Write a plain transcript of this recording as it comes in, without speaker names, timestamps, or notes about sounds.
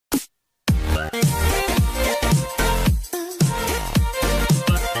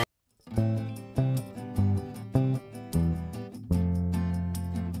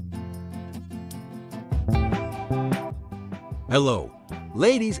Hello,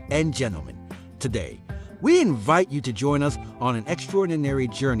 ladies and gentlemen. Today, we invite you to join us on an extraordinary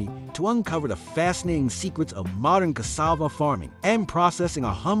journey to uncover the fascinating secrets of modern cassava farming and processing,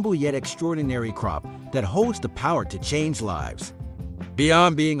 a humble yet extraordinary crop that holds the power to change lives.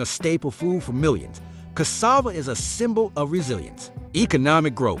 Beyond being a staple food for millions, cassava is a symbol of resilience,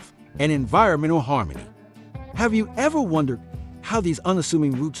 economic growth, and environmental harmony. Have you ever wondered how these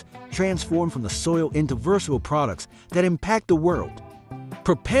unassuming roots transform from the soil into versatile products that impact the world?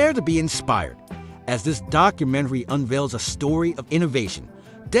 Prepare to be inspired as this documentary unveils a story of innovation,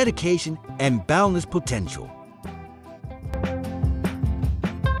 dedication, and boundless potential.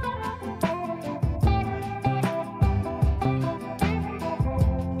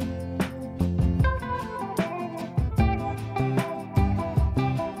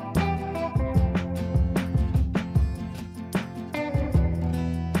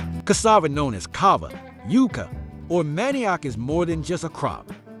 Cassava, known as kava, yucca, or manioc, is more than just a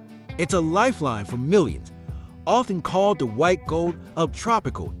crop. It's a lifeline for millions, often called the white gold of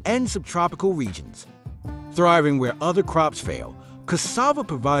tropical and subtropical regions. Thriving where other crops fail, cassava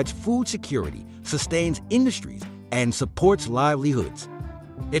provides food security, sustains industries, and supports livelihoods.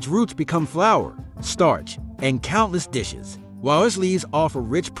 Its roots become flour, starch, and countless dishes, while its leaves offer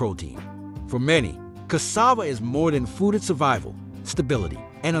rich protein. For many, cassava is more than food, it's survival, stability,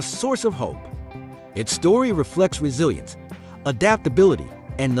 and a source of hope. Its story reflects resilience, adaptability,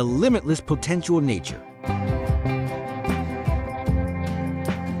 and the limitless potential of nature.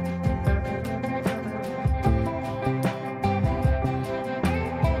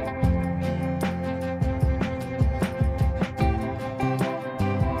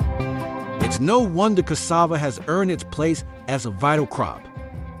 It's no wonder cassava has earned its place as a vital crop.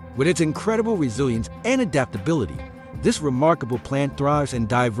 With its incredible resilience and adaptability, this remarkable plant thrives in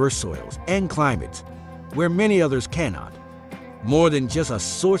diverse soils and climates where many others cannot. More than just a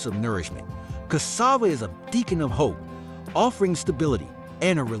source of nourishment, cassava is a beacon of hope, offering stability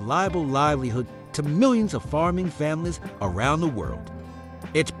and a reliable livelihood to millions of farming families around the world.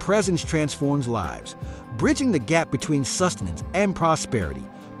 Its presence transforms lives, bridging the gap between sustenance and prosperity,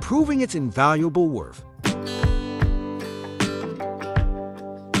 proving its invaluable worth.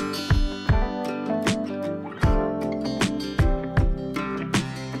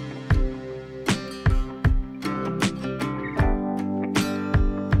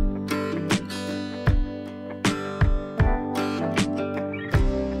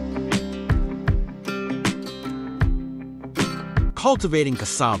 Cultivating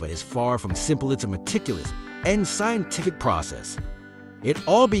cassava is far from simple. It's a meticulous and scientific process. It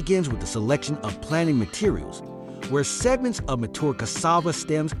all begins with the selection of planting materials, where segments of mature cassava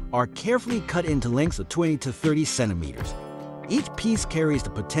stems are carefully cut into lengths of 20 to 30 centimeters. Each piece carries the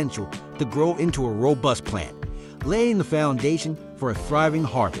potential to grow into a robust plant, laying the foundation for a thriving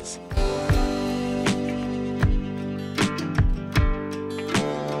harvest.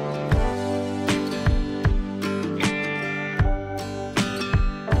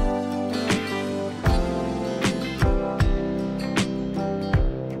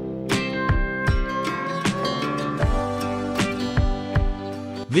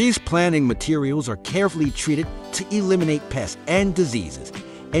 These planting materials are carefully treated to eliminate pests and diseases,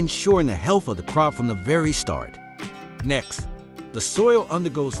 ensuring the health of the crop from the very start. Next, the soil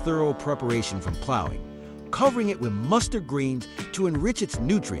undergoes thorough preparation, from plowing, covering it with mustard greens to enrich its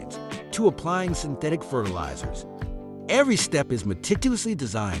nutrients, to applying synthetic fertilizers. Every step is meticulously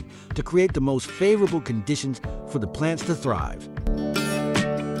designed to create the most favorable conditions for the plants to thrive.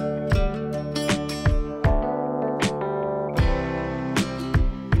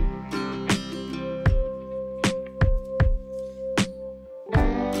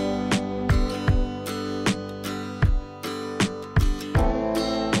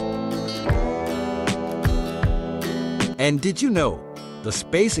 And did you know, the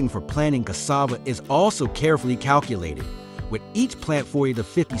spacing for planting cassava is also carefully calculated, with each plant 40 to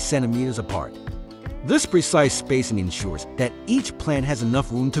 50 centimeters apart. This precise spacing ensures that each plant has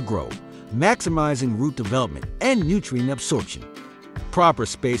enough room to grow, maximizing root development and nutrient absorption. Proper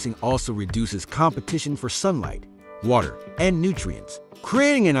spacing also reduces competition for sunlight, water, and nutrients,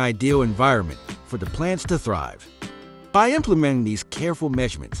 creating an ideal environment for the plants to thrive. By implementing these careful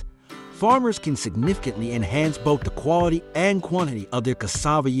measurements, farmers can significantly enhance both the quality and quantity of their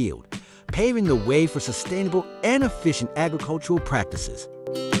cassava yield, paving the way for sustainable and efficient agricultural practices.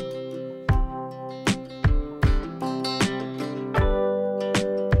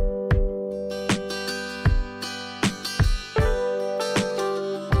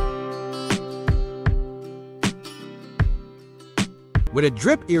 With a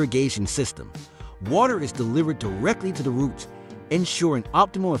drip irrigation system, water is delivered directly to the roots, ensuring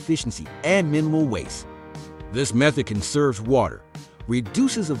optimal efficiency and minimal waste. This method conserves water,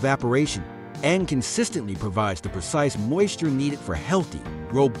 reduces evaporation, and consistently provides the precise moisture needed for healthy,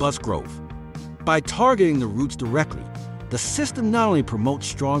 robust growth. By targeting the roots directly, the system not only promotes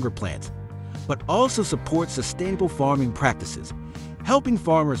stronger plants, but also supports sustainable farming practices, helping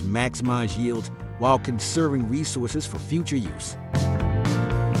farmers maximize yields while conserving resources for future use.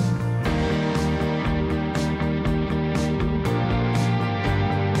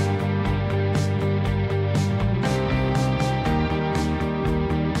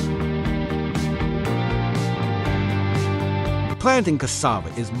 Planting cassava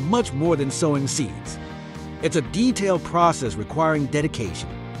is much more than sowing seeds. It's a detailed process requiring dedication.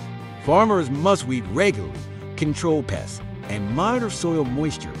 Farmers must weed regularly, control pests, and monitor soil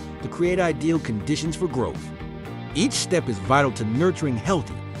moisture to create ideal conditions for growth. Each step is vital to nurturing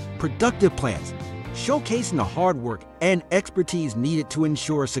healthy, productive plants, showcasing the hard work and expertise needed to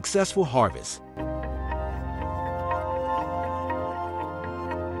ensure a successful harvest.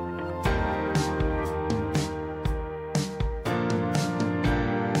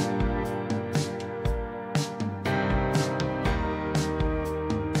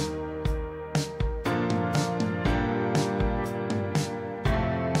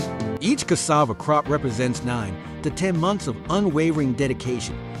 Each cassava crop represents 9 to 10 months of unwavering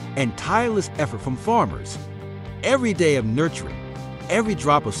dedication and tireless effort from farmers. Every day of nurturing, every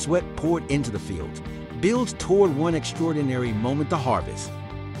drop of sweat poured into the fields, builds toward one extraordinary moment to harvest.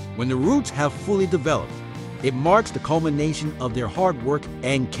 When the roots have fully developed, it marks the culmination of their hard work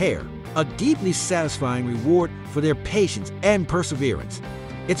and care, a deeply satisfying reward for their patience and perseverance.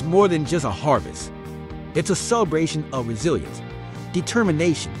 It's more than just a harvest. It's a celebration of resilience,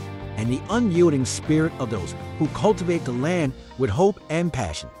 determination, and the unyielding spirit of those who cultivate the land with hope and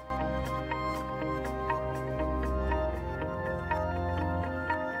passion.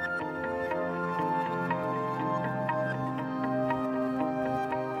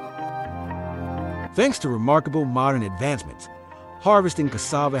 Thanks to remarkable modern advancements, harvesting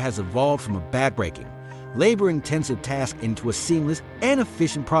cassava has evolved from a backbreaking, labor-intensive task into a seamless and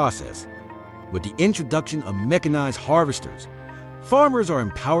efficient process. With the introduction of mechanized harvesters, farmers are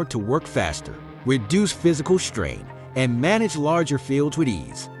empowered to work faster, reduce physical strain, and manage larger fields with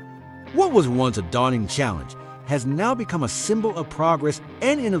ease. What was once a daunting challenge has now become a symbol of progress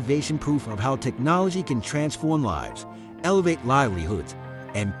and innovation, proof of how technology can transform lives, elevate livelihoods,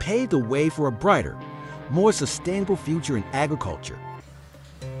 and pave the way for a brighter, more sustainable future in agriculture.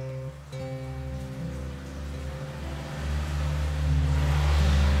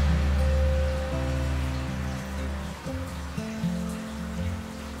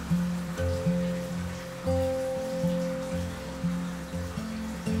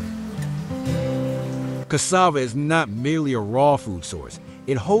 Cassava is not merely a raw food source.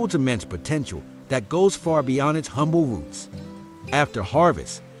 It holds immense potential that goes far beyond its humble roots. After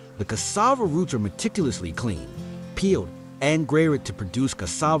harvest, the cassava roots are meticulously cleaned, peeled, and grated to produce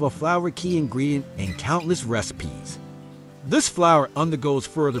cassava flour, a key ingredient in countless recipes. This flour undergoes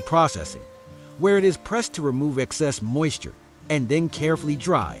further processing, where it is pressed to remove excess moisture and then carefully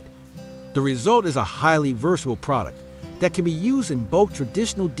dried. The result is a highly versatile product that can be used in both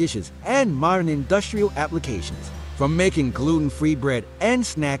traditional dishes and modern industrial applications, from making gluten-free bread and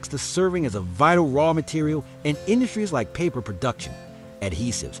snacks to serving as a vital raw material in industries like paper production,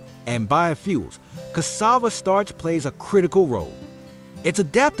 adhesives, and biofuels. Cassava starch plays a critical role. Its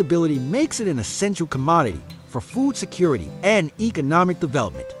adaptability makes it an essential commodity for food security and economic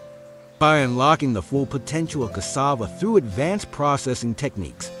development. By unlocking the full potential of cassava through advanced processing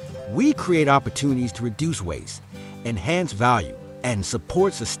techniques, we create opportunities to reduce waste, enhance value, and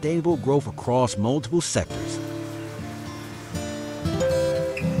support sustainable growth across multiple sectors.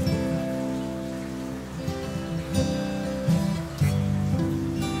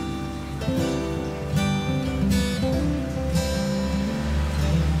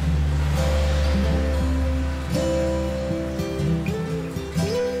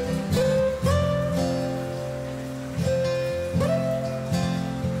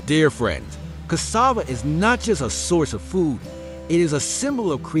 Dear friends, cassava is not just a source of food, it is a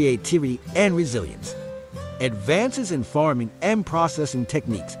symbol of creativity and resilience. Advances in farming and processing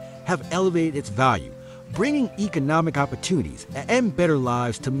techniques have elevated its value, bringing economic opportunities and better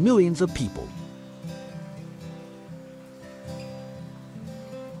lives to millions of people.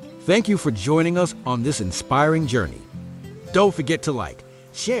 Thank you for joining us on this inspiring journey. Don't forget to like,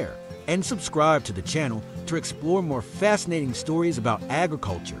 share, and subscribe to the channel to explore more fascinating stories about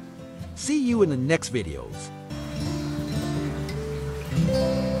agriculture. See you in the next videos.